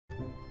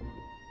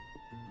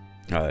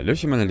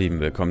Hallöchen meine Lieben,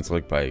 willkommen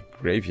zurück bei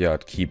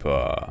Graveyard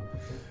Keeper.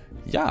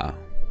 Ja,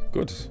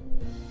 gut.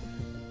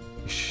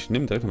 Ich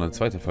nehme direkt noch eine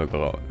zweite Folge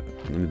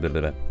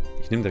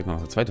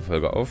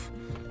auf.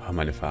 Oh,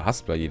 meine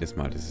Verhaspler jedes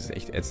Mal, das ist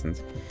echt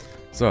ätzend.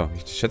 So,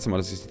 ich schätze mal,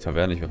 das ist die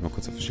Taverne. Ich werde mal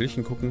kurz auf das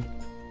Schildchen gucken.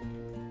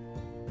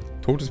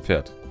 Totes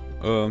Pferd.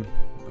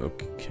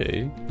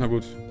 Okay. Na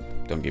gut,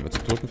 dann gehen wir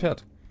zum toten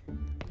Pferd.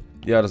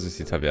 Ja, das ist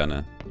die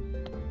Taverne.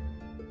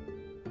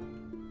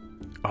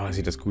 Oh,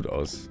 sieht das gut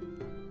aus.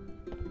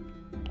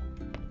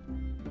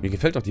 Mir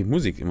gefällt auch die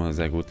Musik immer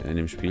sehr gut in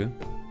dem Spiel.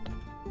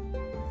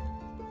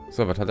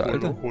 So, was hat der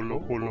Alte?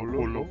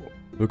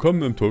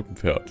 Willkommen im toten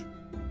Pferd.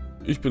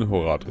 Ich bin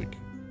Horadrik.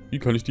 Wie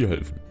kann ich dir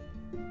helfen?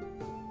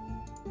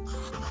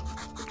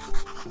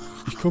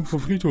 Ich komme vom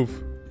Friedhof.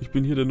 Ich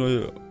bin hier der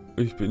neue...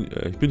 Ich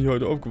bin hier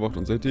heute aufgewacht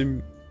und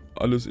seitdem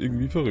alles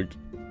irgendwie verrückt.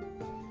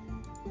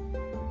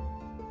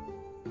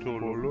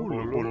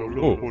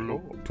 Oh,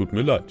 tut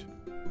mir leid.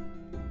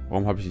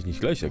 Warum habe ich dich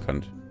nicht gleich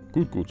erkannt?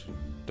 Gut.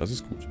 Das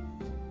ist gut.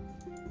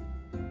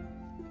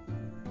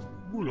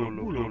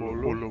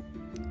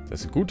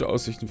 Das sind gute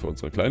Aussichten für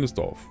unser kleines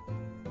Dorf.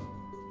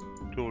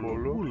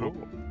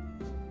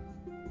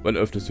 Wann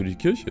öffnest du die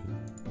Kirche?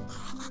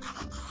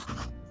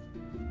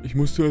 Ich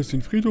muss zuerst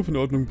den Friedhof in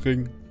Ordnung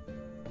bringen.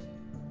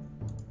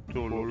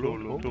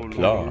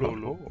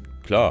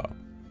 Klar.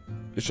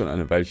 Ist schon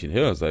eine Weilchen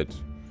her, seit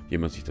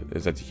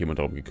sich jemand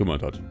darum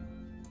gekümmert hat.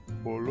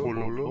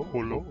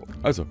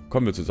 Also,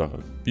 kommen wir zur Sache.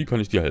 Wie kann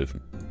ich dir helfen?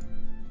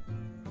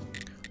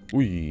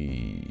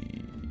 Ui.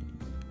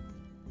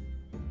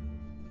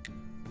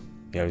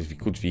 Ja,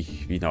 wie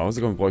ich nach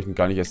Hause komme, brauche ich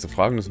gar nicht erst zu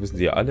fragen. Das wissen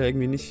sie ja alle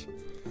irgendwie nicht.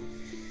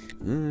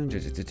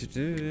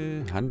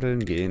 Handeln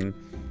gehen.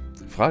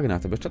 Frage nach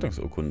der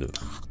Bestattungsurkunde.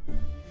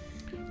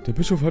 Der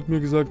Bischof hat mir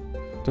gesagt,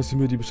 dass du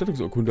mir die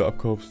Bestattungsurkunde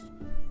abkaufst.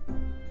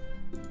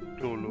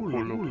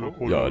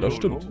 Ja, das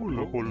stimmt.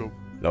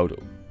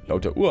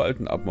 Laut der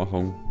uralten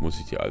Abmachung muss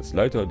ich dir als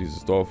Leiter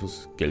dieses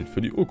Dorfes Geld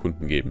für die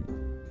Urkunden geben.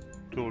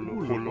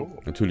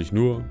 Natürlich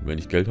nur, wenn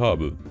ich Geld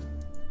habe.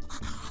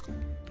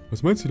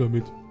 Was meinst du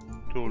damit?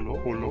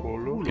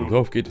 Im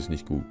Dorf geht es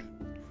nicht gut.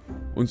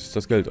 Uns ist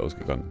das Geld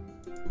ausgegangen.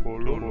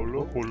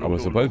 Aber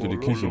sobald du die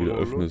Kirche wieder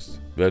öffnest,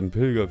 werden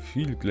Pilger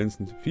viele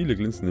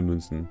glänzende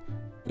Münzen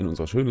in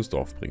unser schönes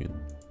Dorf bringen.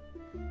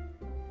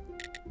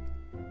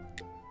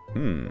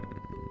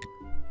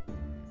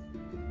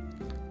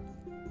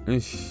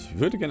 Ich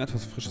würde gerne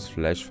etwas frisches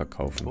Fleisch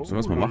verkaufen. Sollen wir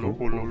es mal machen?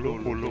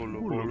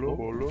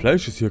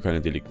 Fleisch ist hier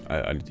keine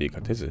eine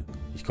Delikatesse.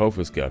 Ich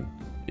kaufe es gern.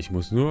 Ich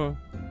muss nur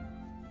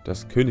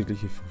das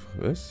königliche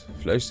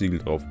Fleischsiegel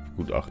drauf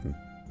begutachten.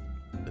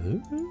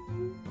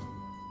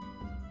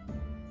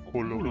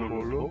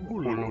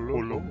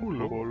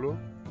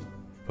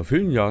 Vor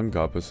vielen Jahren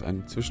gab es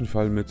einen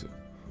Zwischenfall mit...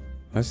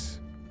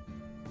 Was?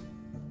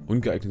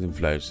 Ungeeignetem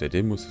Fleisch.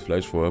 Seitdem muss das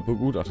Fleisch vorher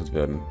begutachtet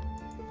werden.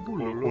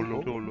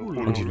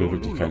 Und ich will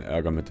wirklich keinen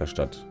Ärger mit der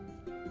Stadt.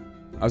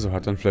 Also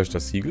hat dein Fleisch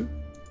das Siegel?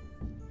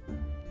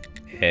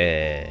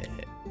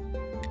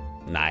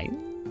 Nein.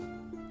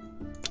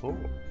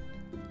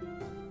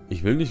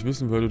 Ich will nicht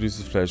wissen, woher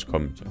dieses Fleisch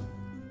kommt.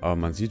 Aber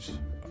man sieht...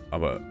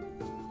 Ja,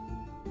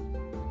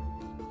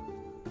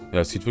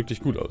 es sieht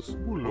wirklich gut aus.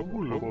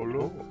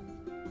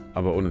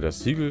 Aber ohne das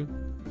Siegel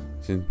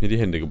sind mir die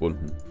Hände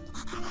gebunden.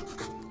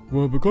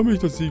 Woher bekomme ich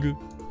das Siegel?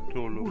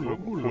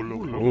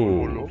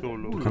 Oh,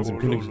 du kannst im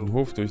königlichen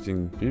Hof durch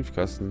den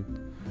Briefkasten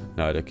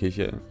nahe der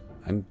Kirche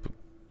ein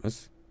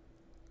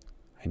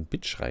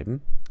Bittschreiben?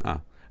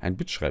 Ein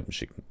Bittschreiben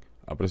schicken.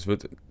 Aber das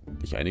wird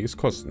dich einiges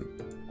kosten.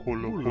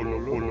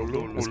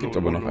 Es gibt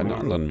aber noch einen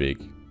anderen Weg.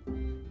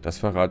 Das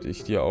verrate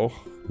ich dir auch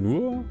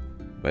nur,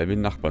 weil wir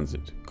Nachbarn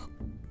sind.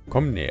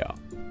 Komm näher.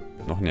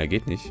 Noch näher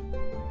geht nicht.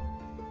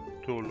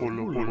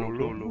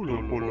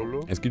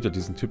 Es gibt ja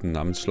diesen Typen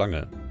namens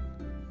Schlange.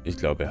 Ich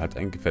glaube, er hat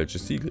ein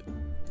gefälschtes Siegel.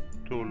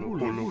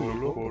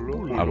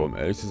 Aber um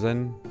ehrlich zu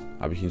sein,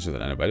 habe ich ihn schon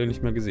seit einer Weile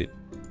nicht mehr gesehen.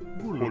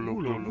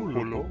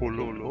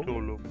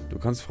 Du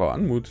kannst Frau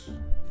Anmut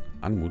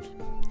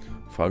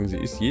fragen, sie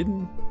ist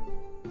jeden,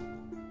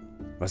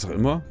 was auch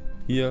immer,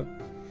 hier.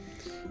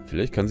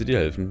 Vielleicht kann sie dir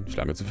helfen,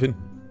 Schlange zu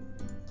finden.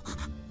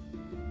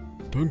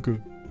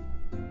 Danke.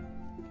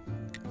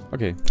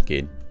 Okay,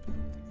 gehen.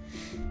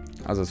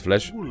 Also das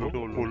Fleisch...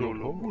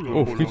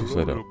 Oh,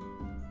 Friedhofsleiter.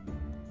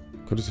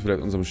 Könntest du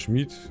vielleicht unserem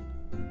Schmied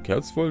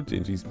Kerzwold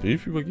diesen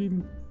Brief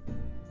übergeben?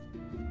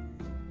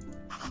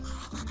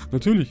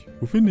 Natürlich.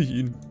 Wo finde ich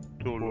ihn?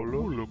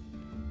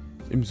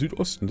 Im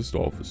Südosten des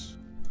Dorfes.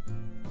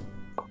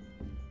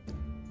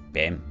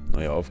 Bäm.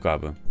 Neue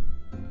Aufgabe.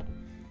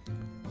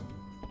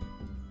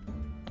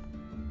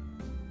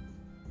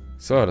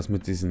 So, das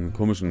mit diesen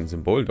komischen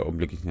Symbolen da oben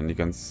blicke ich nicht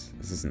ganz...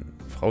 Das ist ein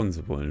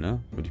Frauensymbol, ne?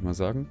 Würde ich mal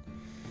sagen.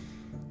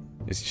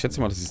 Ich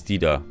schätze mal, das ist die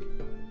da.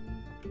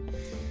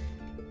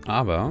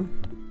 Aber...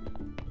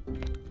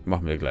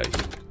 Machen wir gleich.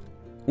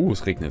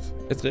 Es regnet.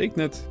 Es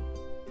regnet.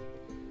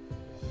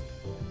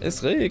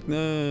 Es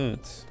regnet.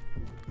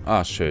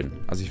 Ah, schön.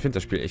 Also ich finde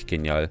das Spiel echt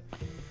genial.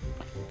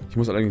 Ich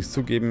muss allerdings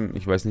zugeben,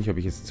 ich weiß nicht, ob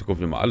ich jetzt in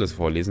Zukunft immer alles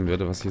vorlesen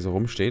werde, was hier so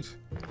rumsteht.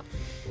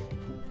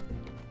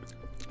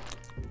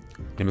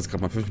 Wir haben jetzt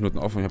gerade mal 5 Minuten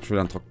auf und ich habe schon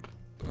wieder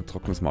ein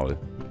trockenes Maul.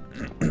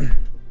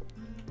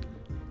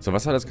 So,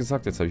 was hat er jetzt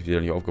gesagt? Jetzt habe ich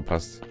wieder nicht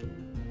aufgepasst.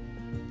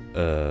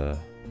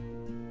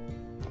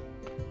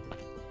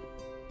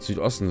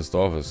 Südosten des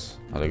Dorfes,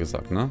 hat er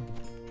gesagt, ne?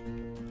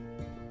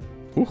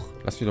 Huch,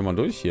 lass mich doch mal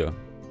durch hier.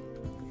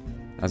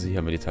 Also hier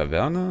haben wir die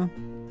Taverne.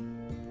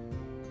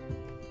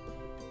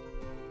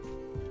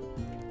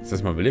 Jetzt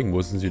lass mal überlegen, wo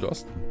ist denn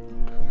Südosten?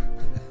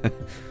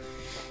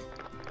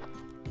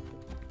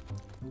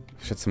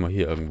 Ich schätze mal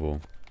hier irgendwo.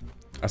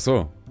 Ach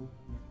so.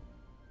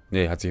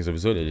 Nee, hat sich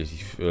sowieso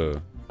erledigt.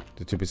 Der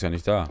Typ ist ja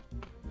nicht da.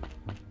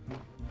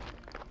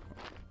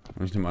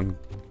 Und ich nehme an,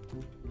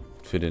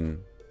 für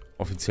den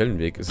offiziellen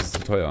Weg ist es zu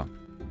teuer.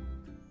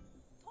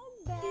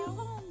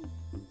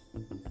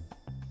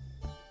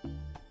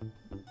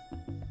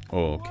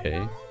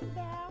 Okay.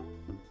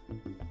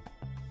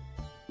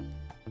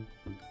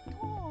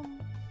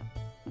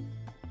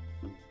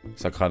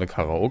 Ist da gerade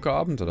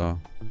Karaoke-Abend, oder?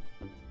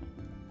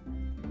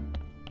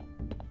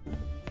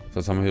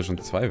 Sonst haben wir hier schon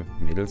 2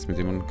 Mädels, mit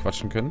denen wir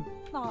quatschen können.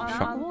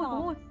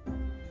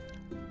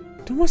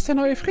 Du musst der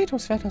neue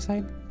Friedhofswärter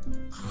sein.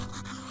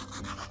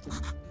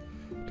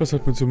 Das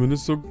hat man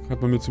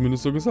mir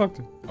zumindest so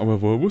gesagt.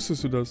 Aber woher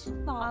wusstest du das?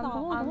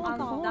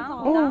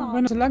 Oh,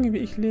 wenn du so lange wie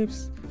ich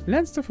lebst,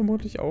 lernst du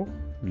vermutlich auch,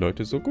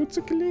 Leute so gut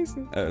zu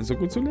lesen.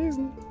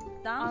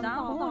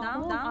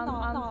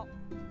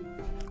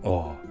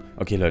 Oh,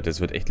 okay Leute,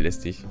 es wird echt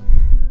lästig.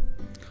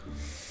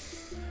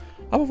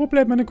 Aber wo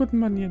bleiben meine guten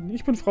Manieren?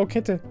 Ich bin Frau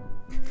Kette.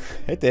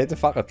 Hätte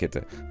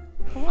Fahrradkette.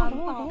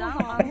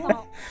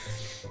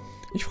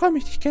 Ich freue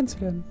mich, dich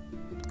kennenzulernen.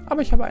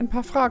 Aber ich habe ein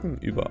paar Fragen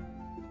über.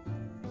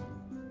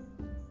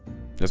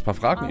 Das paar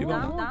Fragen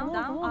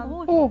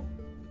über? Oh,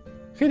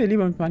 rede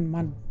lieber mit meinem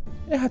Mann.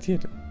 Er hat hier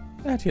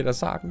das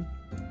Sagen.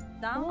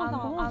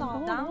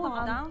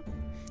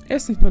 Er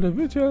ist nicht nur der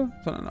Wirt hier,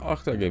 sondern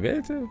auch der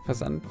gewählte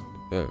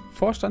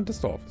Vorstand des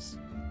Dorfes.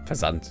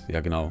 Versand, ja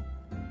genau.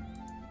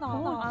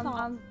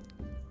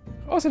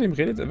 Außerdem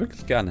redet er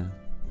wirklich gerne.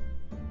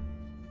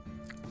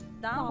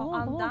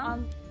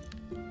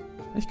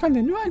 Ich kann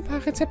dir nur ein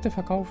paar Rezepte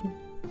verkaufen.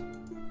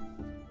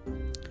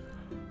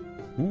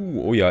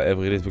 Oh ja, er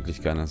redet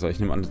wirklich gerne. So, ich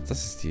nehme an,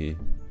 das ist die...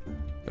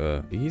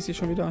 wie hieß sie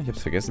schon wieder? Ich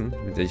hab's vergessen,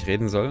 mit der ich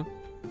reden soll.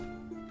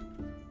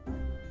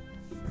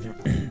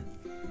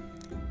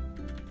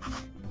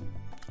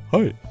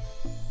 Hi.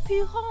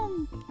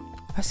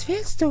 Was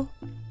willst du?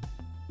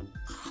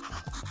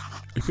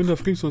 Ich bin der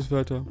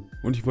Friedhofswärter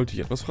und ich wollte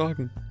dich etwas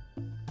fragen.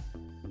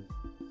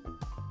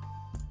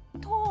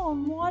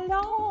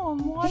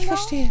 Ich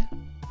verstehe.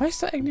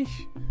 Weißt du eigentlich,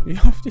 wie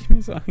oft ich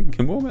mir so ein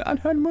Gemurmel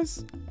anhören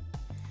muss?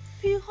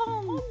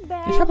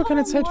 Ich habe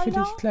keine Zeit für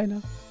dich,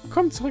 Kleiner.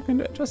 Komm zurück, wenn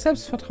du etwas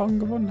Selbstvertrauen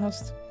gewonnen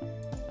hast.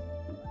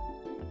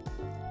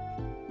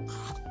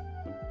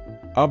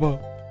 Aber...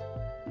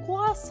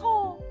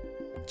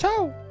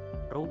 Ciao.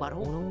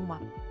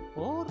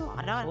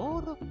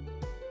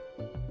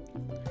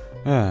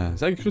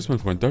 Sei gegrüßt, mein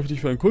Freund. Darf ich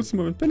dich für einen kurzen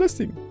Moment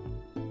belästigen?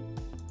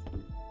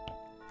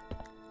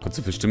 Gott,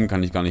 so viele Stimmen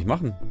kann ich gar nicht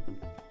machen.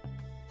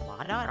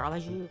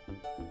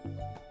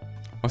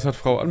 Was hat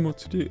Frau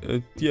Anmut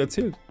dir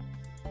erzählt?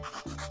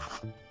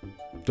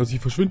 Dass ich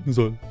verschwinden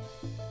soll.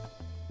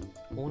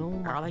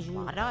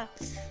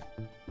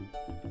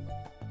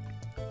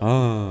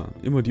 Ah,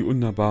 immer die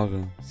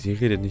Unnahbare. Sie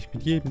redet nicht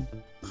mit jedem.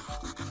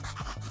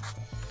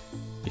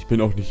 Ich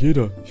bin auch nicht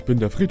jeder. Ich bin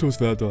der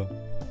Friedhofswärter.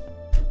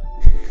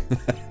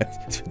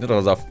 Jetzt findet er,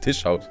 dass er auf den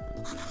Tisch haut.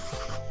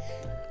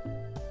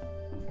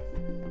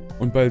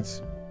 Und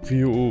bald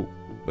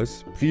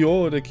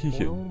Prior der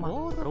Kirche.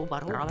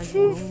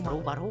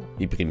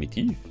 Wie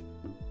primitiv.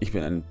 Ich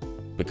bin ein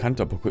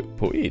bekannter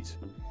Poet.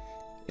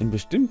 In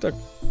bestimmter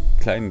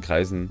kleinen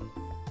Kreisen.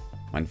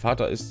 Mein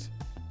Vater ist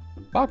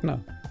Wagner.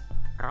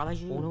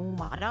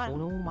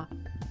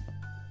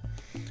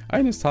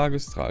 Eines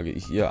Tages trage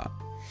ich ihr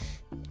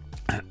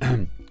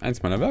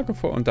eins meiner Werke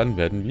vor und dann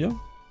werden wir...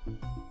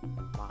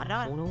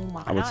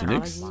 Aber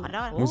zunächst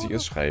muss ich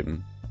es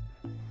schreiben.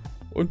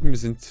 Und mir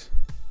sind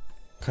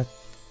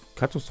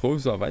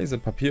katastrophischerweise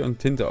Papier und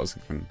Tinte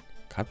ausgegangen.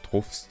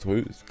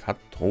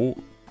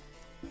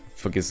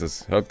 Vergiss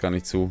es, hört gar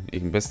nicht zu.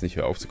 Ich am besten nicht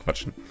höre auf zu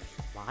quatschen.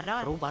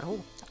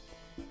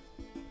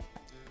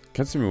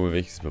 Kannst du mir wohl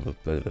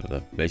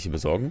welche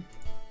besorgen?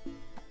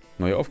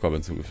 Neue Aufgabe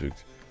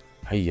hinzugefügt.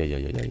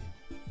 Heieieiei.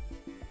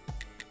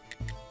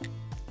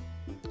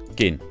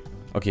 Gehen.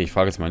 Okay, ich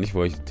frage jetzt mal nicht,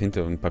 wo ich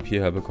Tinte und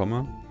Papier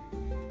herbekomme.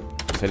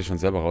 Das hätte ich schon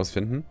selber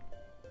rausfinden.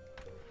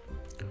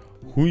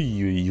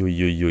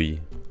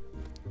 Huiuiuiui.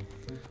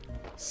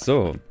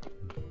 So.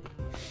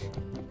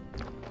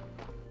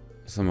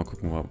 So, mal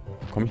gucken, wo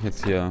komme ich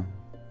jetzt hier?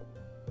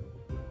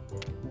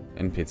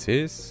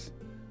 NPCs.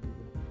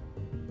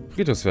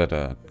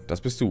 Friedhofswärter,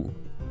 das bist du.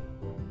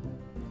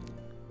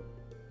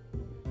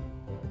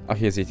 Ach,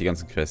 hier sehe ich die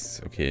ganzen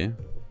Quests. Okay.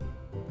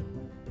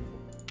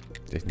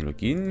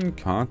 Technologien,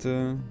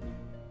 Karte.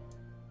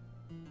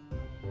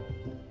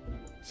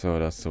 So,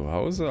 das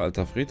Zuhause,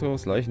 alter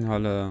Friedhof,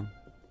 Leichenhalle,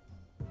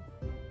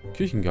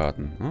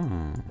 Küchengarten.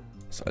 Ah,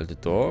 das alte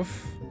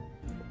Dorf.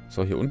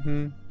 So, hier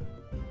unten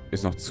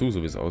ist noch zu,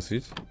 so wie es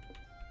aussieht.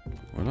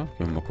 Oder?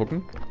 Können wir mal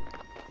gucken.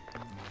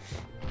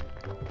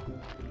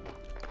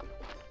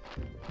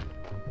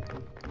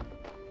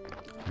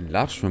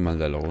 Latschen wir mal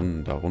da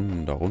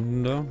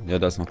runter. Ja,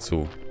 da ist noch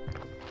zu.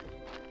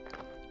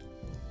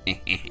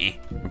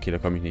 Okay, da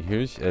komme ich nicht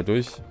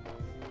durch.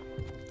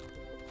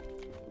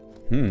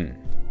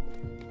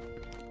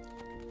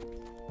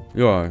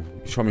 Ja,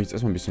 ich schaue mich jetzt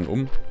erstmal ein bisschen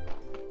um.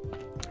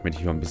 Damit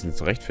ich mal ein bisschen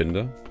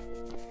zurechtfinde.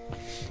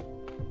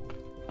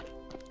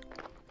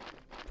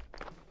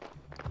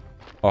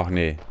 Ach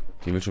nee,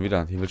 die will schon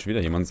wieder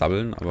jemand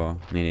sabbeln, aber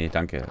nee,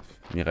 danke.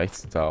 Mir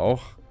reicht's da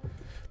auch.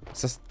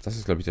 Das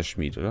ist glaube ich der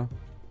Schmied, oder?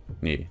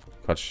 Nee,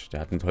 Quatsch, der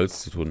hat mit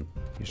Holz zu tun.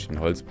 Hier steht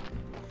eine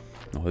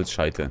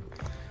Holzscheite.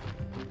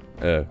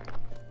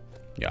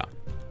 Ja.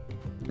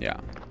 Ja.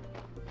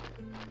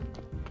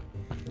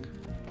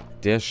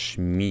 Der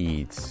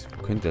Schmied.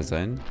 Wo könnte der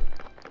sein?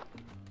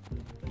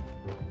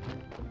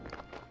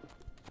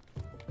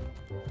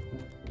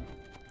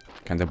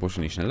 Kann der Bursche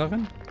nicht schneller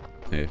rennen?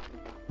 Nee.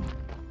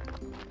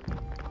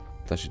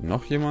 Da steht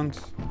noch jemand.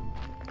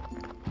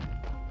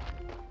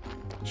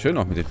 Schön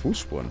auch mit den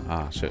Fußspuren.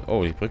 Ah, schön.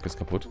 Oh, die Brücke ist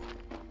kaputt.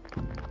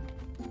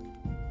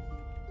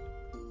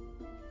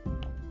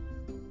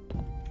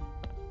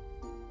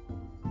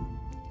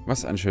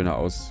 Was für eine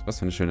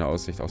schöne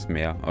Aussicht aufs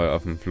Meer.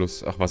 Auf dem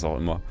Fluss. Ach, was auch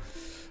immer.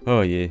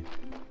 Oh je.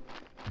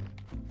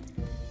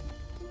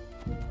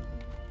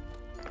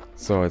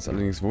 So, jetzt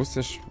allerdings, wo ist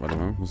der... Warte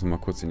mal, ich muss noch mal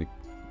kurz in die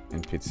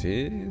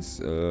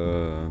NPCs.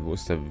 Wo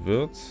ist der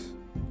Wirt?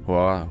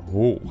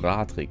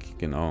 Horadrik,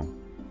 genau.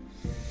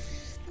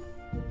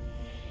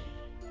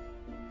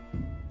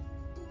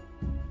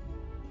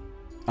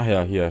 Ach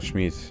ja, hier,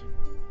 Schmied.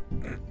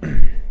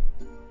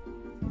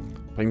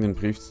 Bring den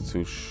Brief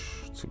zu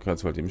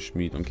dem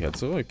Schmied und kehr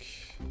zurück.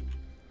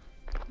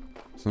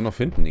 Muss nur noch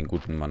finden, den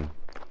guten Mann.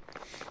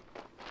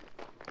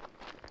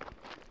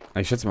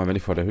 Ich schätze mal, wenn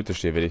ich vor der Hütte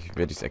stehe, werde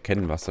ich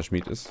erkennen, was der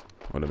Schmied ist.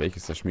 Oder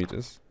welches der Schmied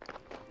ist.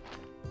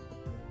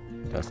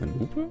 Da ist eine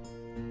Lupe.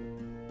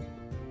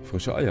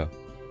 Frische Eier.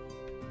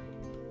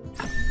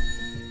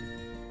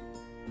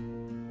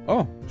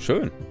 Oh,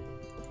 schön.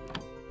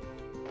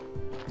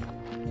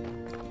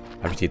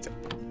 Habe ich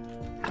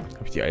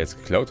die Eier jetzt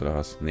geklaut oder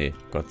was? Nee,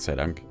 Gott sei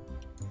Dank.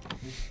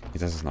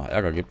 Nicht, dass es noch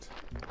Ärger gibt.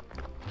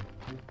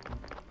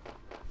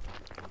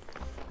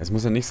 Es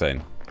muss ja nicht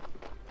sein,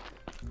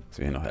 dass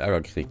wir hier noch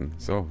Ärger kriegen.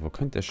 So, wo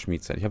könnte der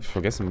Schmied sein? Ich habe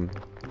vergessen.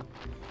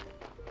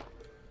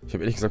 Ich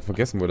habe ehrlich gesagt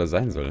vergessen, wo der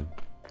sein soll.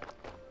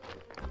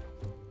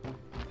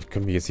 Ich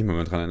könnte mich jetzt nicht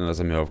mehr daran erinnern, dass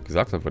er mir auch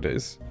gesagt hat, wo der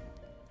ist.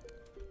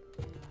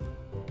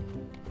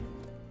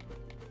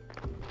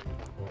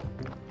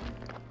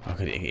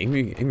 Okay,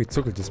 irgendwie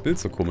zuckelt das Bild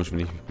so komisch,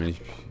 wenn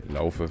ich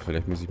laufe.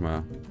 Vielleicht muss ich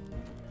mal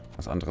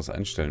was anderes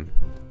einstellen.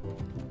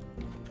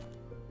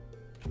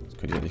 Das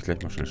könnte ich eigentlich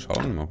gleich mal schnell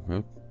schauen. Mal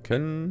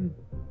gucken.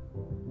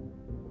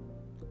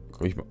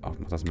 Ich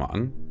mach das mal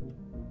an.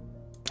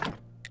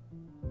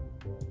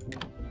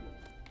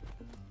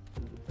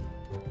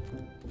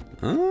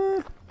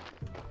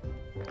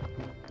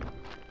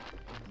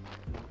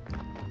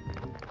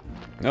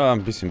 Ja,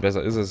 ein bisschen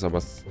besser ist es, aber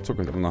es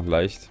zuckelt immer noch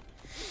leicht.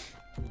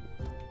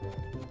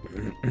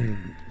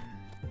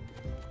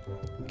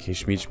 Okay,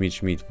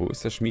 Schmied. Wo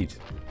ist der Schmied?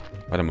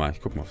 Warte mal,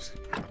 ich guck mal auf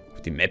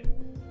die Map.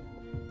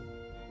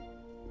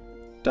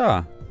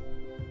 Da.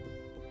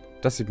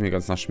 Das sieht mir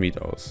ganz nach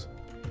Schmied aus.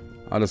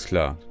 Alles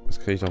klar. Das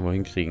kann ich doch mal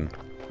hinkriegen.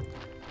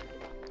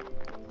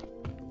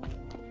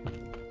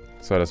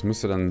 So, das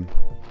müsste dann...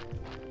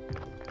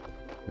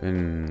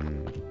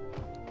 Wenn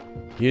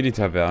hier die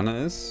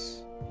Taverne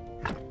ist,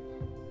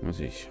 muss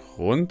ich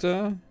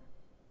runter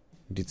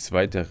und die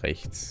zweite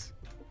rechts.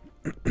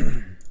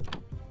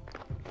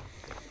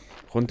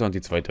 Runter und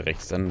die zweite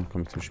rechts, dann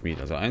komme ich zum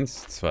Schmied. Also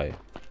 1, 2.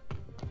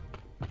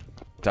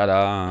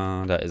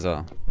 Tada, da ist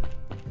er.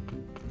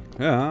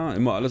 Ja,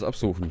 immer alles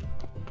absuchen.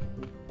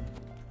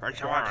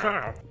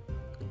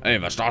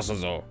 Ey, was starrst du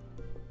so?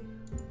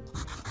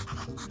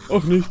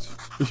 Ach nichts,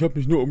 ich habe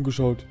mich nur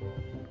umgeschaut.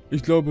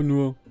 Ich glaube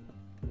nur...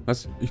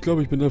 Was? Ich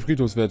glaube, ich bin der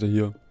Friedhofswärter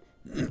hier.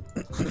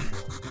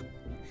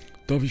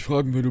 Darf ich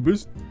fragen, wer du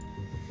bist?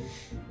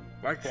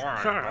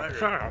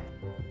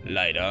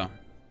 Leider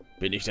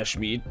bin ich der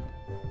Schmied.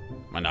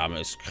 Mein Name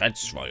ist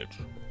Kretzschwald.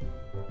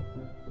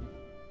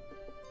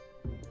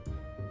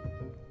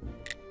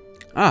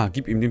 Ah,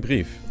 gib ihm den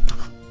Brief.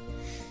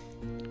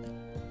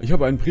 Ich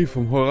habe einen Brief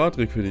vom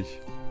Horadrik für dich.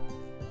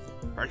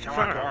 Ein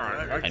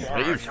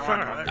Brief?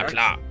 Na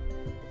klar.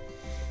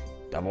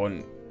 Da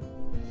wohnen...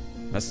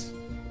 Was?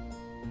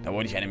 Da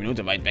wohne ich eine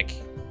Minute weit weg.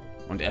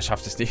 Und er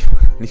schafft es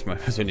nicht mal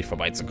persönlich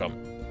vorbeizukommen.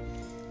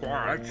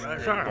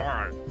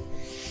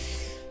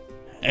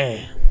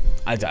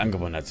 Alte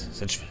Angewohnheiten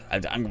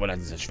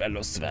sind schwer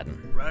loszuwerden.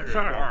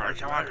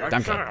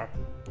 Danke.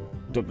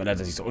 Tut mir leid,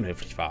 dass ich so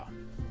unhöflich war.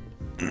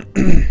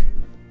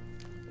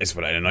 Ist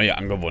wohl eine neue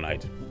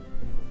Angewohnheit.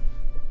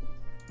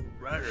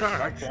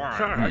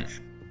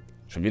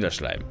 Schon wieder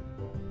Schleim.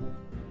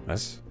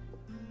 Was?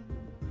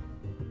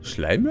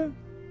 Schleime?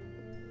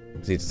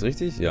 Seht ihr es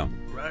richtig? Ja.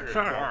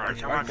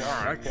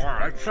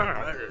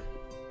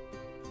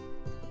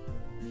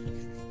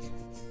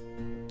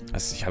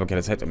 Also ich habe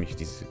keine Zeit, um mich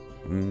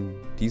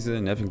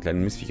diese nervigen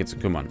kleinen Missviecher zu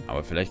kümmern.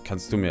 Aber vielleicht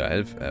kannst du mir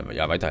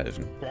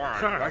weiterhelfen.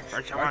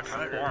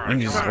 Nimm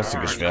dieses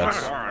rostige Schwert.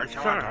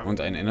 Und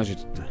ein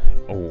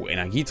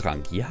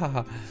Energietrank.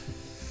 Ja.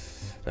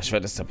 Das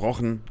Schwert ist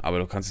zerbrochen, aber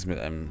du kannst es mit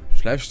einem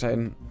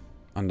Schleifstein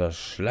an der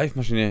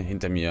Schleifmaschine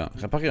hinter mir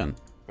reparieren.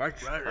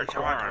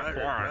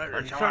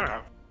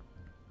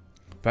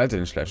 Behalte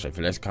den Schleifstein.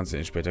 Vielleicht kannst du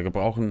ihn später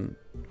gebrauchen,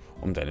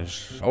 um deine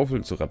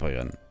Schaufel zu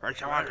reparieren.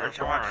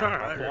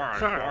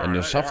 Wenn du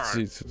es schaffst,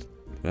 sie zu...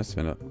 Was?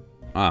 Wenn du...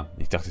 Ah,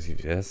 ich dachte, sie...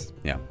 Was?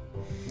 Ja.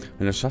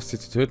 Wenn du es schaffst, sie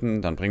zu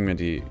töten, dann bring mir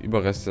die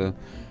Überreste.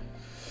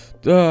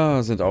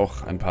 Da sind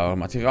auch ein paar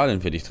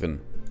Materialien für dich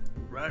drin.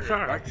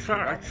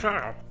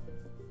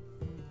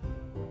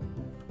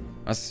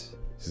 Was?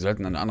 Sie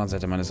sollten an der anderen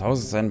Seite meines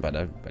Hauses sein, bei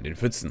den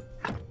Pfützen.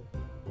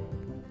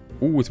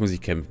 Jetzt muss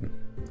ich kämpfen.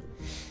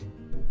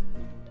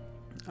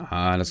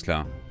 Alles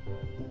klar.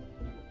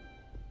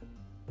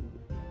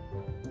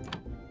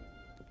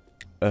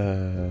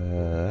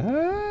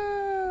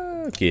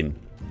 Gehen.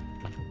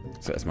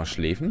 So, erstmal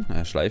schleifen.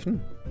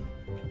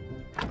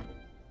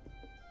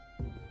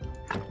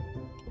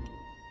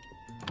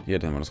 Hier,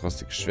 dann haben wir das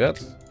rostige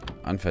Schwert.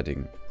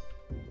 Anfertigen.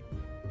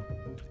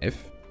 F.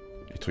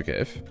 Ich drücke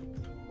F.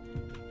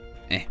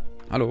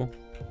 Hallo.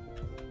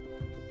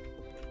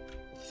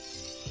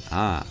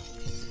 Man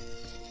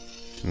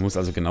muss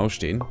also genau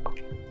stehen.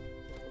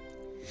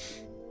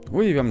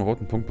 Ui, wir haben einen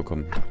roten Punkt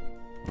bekommen.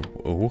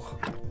 Hoch.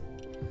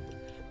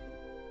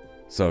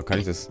 So, kann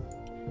ich das...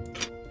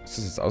 Ist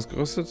das jetzt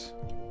ausgerüstet?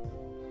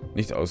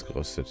 Nicht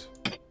ausgerüstet.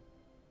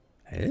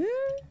 Hä?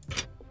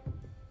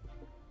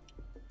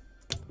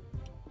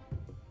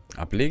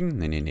 Ablegen?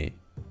 Nee.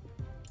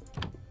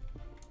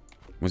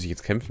 Muss ich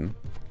jetzt kämpfen?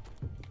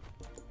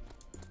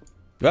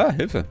 Ja,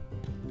 Hilfe.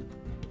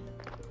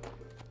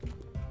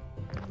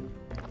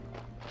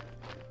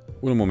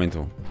 Un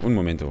momento.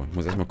 Ich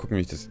muss erstmal gucken,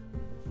 wie ich das...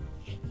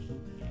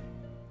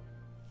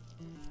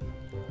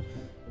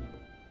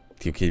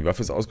 Okay, die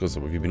Waffe ist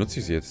ausgerüstet, aber wie benutze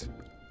ich sie jetzt?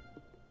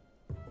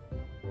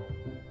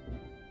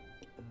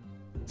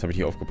 Jetzt habe ich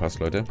hier aufgepasst,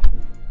 Leute.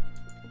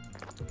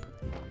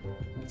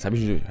 Jetzt habe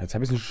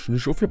ich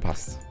nicht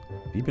aufgepasst.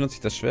 Wie benutze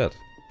ich das Schwert?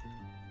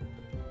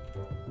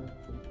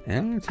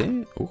 Ja,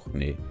 T?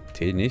 Nee.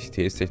 T nicht.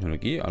 T ist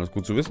Technologie. Alles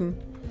gut zu wissen.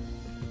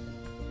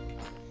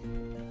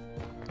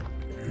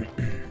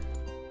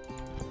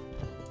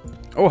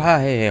 Oha,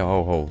 hey,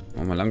 ho.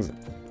 Mach mal langsam.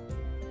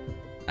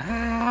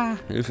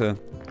 Hilfe.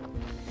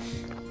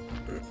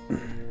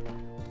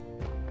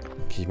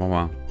 Okay, ich mach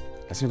mal.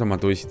 Lass mich doch mal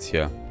durch jetzt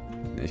hier.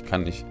 Ich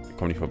kann nicht. Ich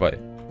komme nicht vorbei.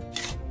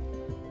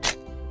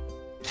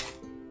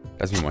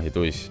 Lass mich mal hier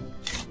durch.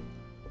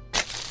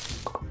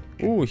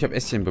 Ich habe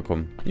Ästchen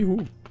bekommen.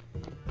 Juhu.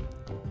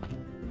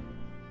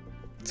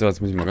 So,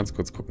 jetzt muss ich mal ganz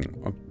kurz gucken.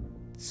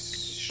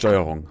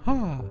 Steuerung.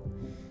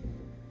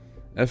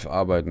 F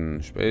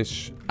arbeiten.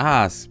 Space.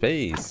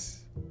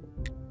 Space.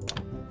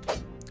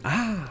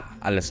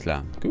 Alles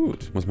klar.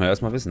 Gut. Muss man ja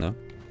erstmal wissen, ne?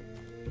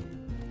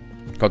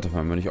 Gott,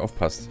 wenn man nicht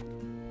aufpasst.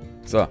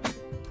 So.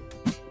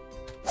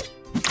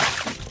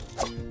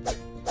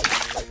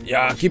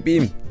 Ja, gib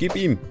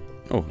ihm.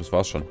 Oh, das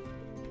war's schon.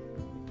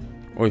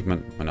 Oh, ich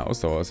meine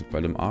Ausdauer ist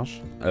bald im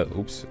Arsch.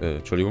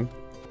 Entschuldigung.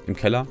 Im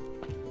Keller.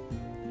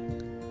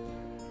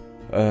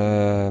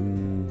 Ja,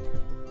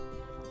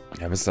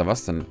 wisst ihr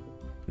was? Dann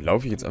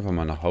laufe ich jetzt einfach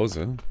mal nach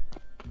Hause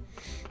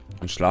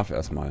und schlafe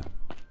erstmal.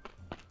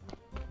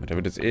 Der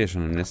wird jetzt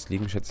schon im Nest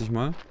liegen, schätze ich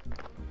mal.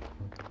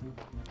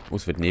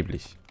 Es wird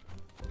neblig.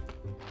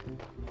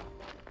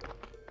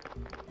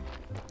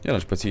 Ja, dann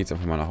spaziere ich jetzt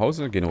einfach mal nach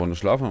Hause, gehe eine Runde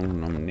schlafen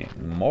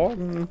und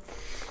morgen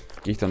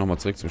gehe ich dann nochmal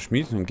zurück zum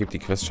Schmied und gebe die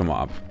Quest schon mal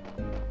ab.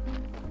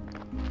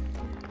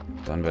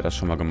 Dann wäre das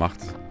schon mal gemacht.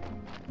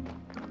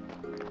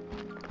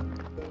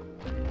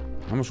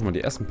 Haben wir schon mal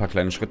die ersten paar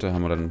kleinen Schritte,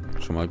 haben wir dann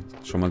schon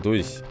mal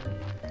durch.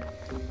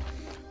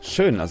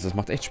 Schön, also das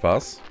macht echt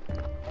Spaß.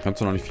 Ich habe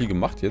zwar noch nicht viel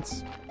gemacht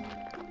jetzt.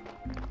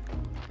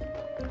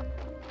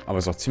 Aber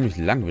es ist auch ziemlich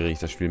langwierig,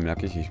 das Spiel,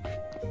 merke ich. Ich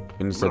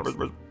bin es jetzt...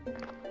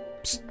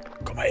 Psst,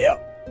 komm mal her.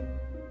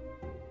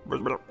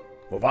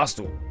 Wo warst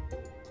du?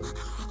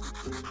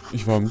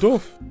 Ich war im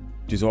Dorf.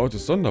 Dieser Ort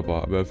ist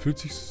sonderbar, aber er fühlt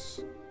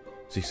sich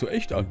so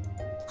echt an.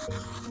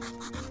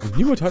 Und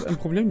niemand hat ein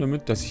Problem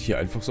damit, dass ich hier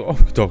einfach so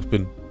aufgetaucht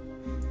bin.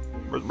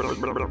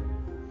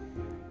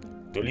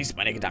 Du liest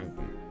meine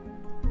Gedanken.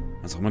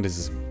 Was auch immer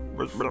dieses...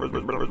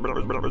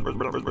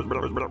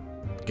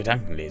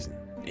 Gedanken lesen.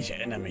 Ich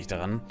erinnere mich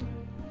daran,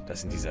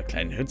 dass in dieser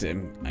kleinen Hütte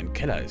ein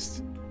Keller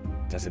ist.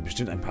 Das sind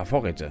bestimmt ein paar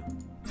Vorräte.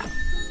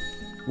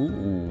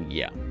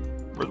 Ja.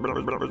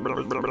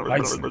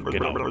 Weizen,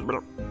 genau.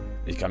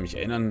 Ich kann mich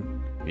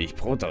erinnern, wie ich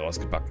Brot daraus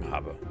gebacken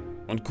habe.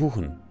 Und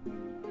Kuchen.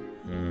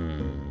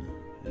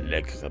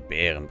 Leckere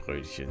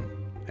Beerenbrötchen.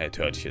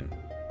 Törtchen.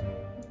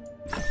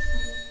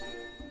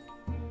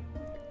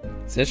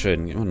 Sehr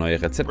schön, immer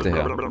neue Rezepte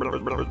her.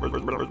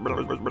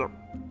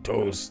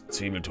 Toast,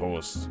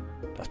 Zwiebeltoast.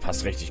 Das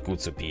passt richtig gut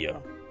zu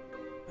Bier.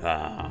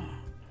 Ah.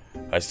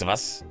 Weißt du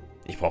was?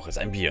 Ich brauche jetzt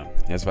ein Bier.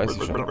 Ja, das weiß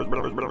ich schon.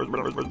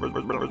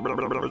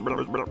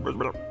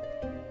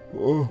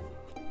 Oh.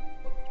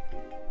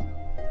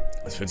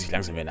 Es fühlt sich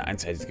langsam wie eine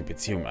einseitige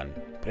Beziehung an.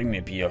 Bring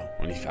mir Bier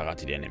und ich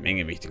verrate dir eine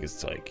Menge wichtiges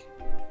Zeug.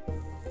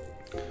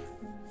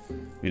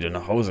 Wie du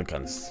nach Hause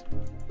kannst.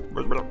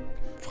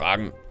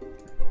 Fragen?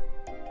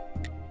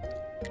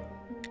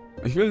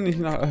 Ich möchte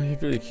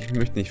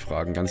nicht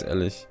fragen, ganz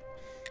ehrlich.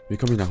 Wie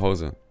komme ich nach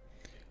Hause?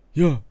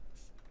 Ja,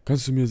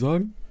 kannst du mir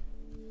sagen?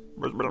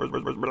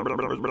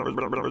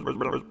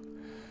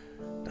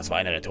 Das war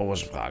eine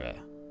rhetorische Frage.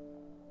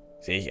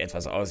 Sehe ich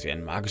etwas aus wie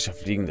ein magischer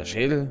fliegender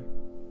Schädel,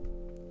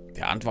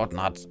 der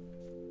Antworten hat?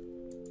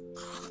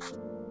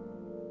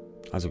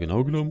 Also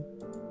genau genommen?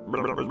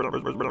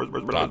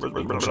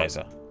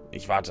 Scheiße.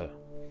 Ich warte.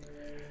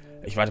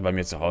 Ich warte bei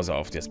mir zu Hause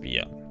auf das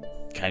Bier.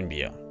 Kein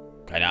Bier.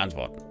 Keine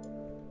Antworten.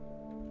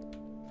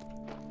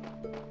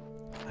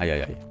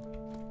 Eieiei.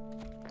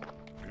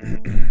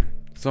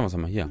 So, was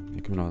haben wir hier?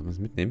 Hier können wir noch was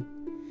mitnehmen.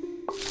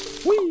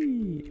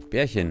 Hui!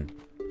 Bärchen.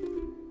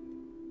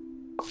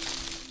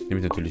 Nehme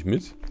ich natürlich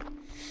mit.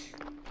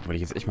 Weil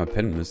ich jetzt echt mal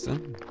pennen müsste.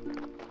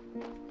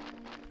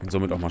 Und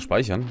somit auch mal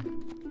speichern.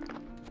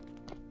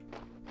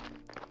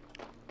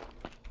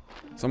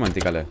 So, mein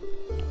Dickerle.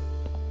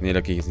 Ne,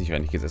 da gehe ich jetzt nicht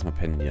rein. Ich gehe jetzt erstmal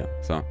pennen hier.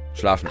 So,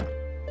 schlafen.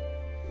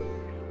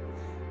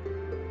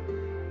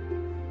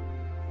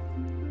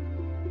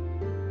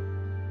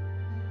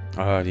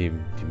 Ah, die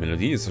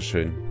Melodie ist so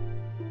schön.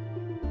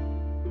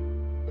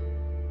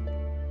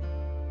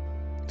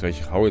 So,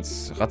 ich hau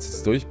jetzt, ratze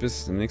jetzt durch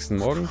bis zum nächsten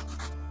Morgen.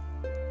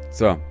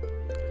 So.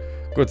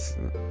 Gut.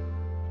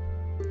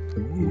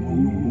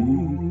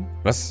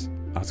 Was?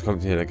 Ach, jetzt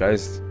kommt hier der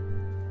Geist.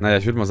 Naja,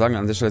 ich würde mal sagen,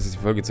 an der Stelle ist die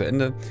Folge zu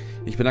Ende.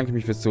 Ich bedanke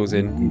mich fürs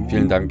Zusehen.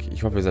 Vielen Dank.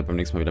 Ich hoffe, ihr seid beim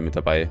nächsten Mal wieder mit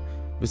dabei.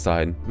 Bis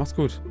dahin. Macht's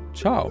gut.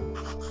 Ciao.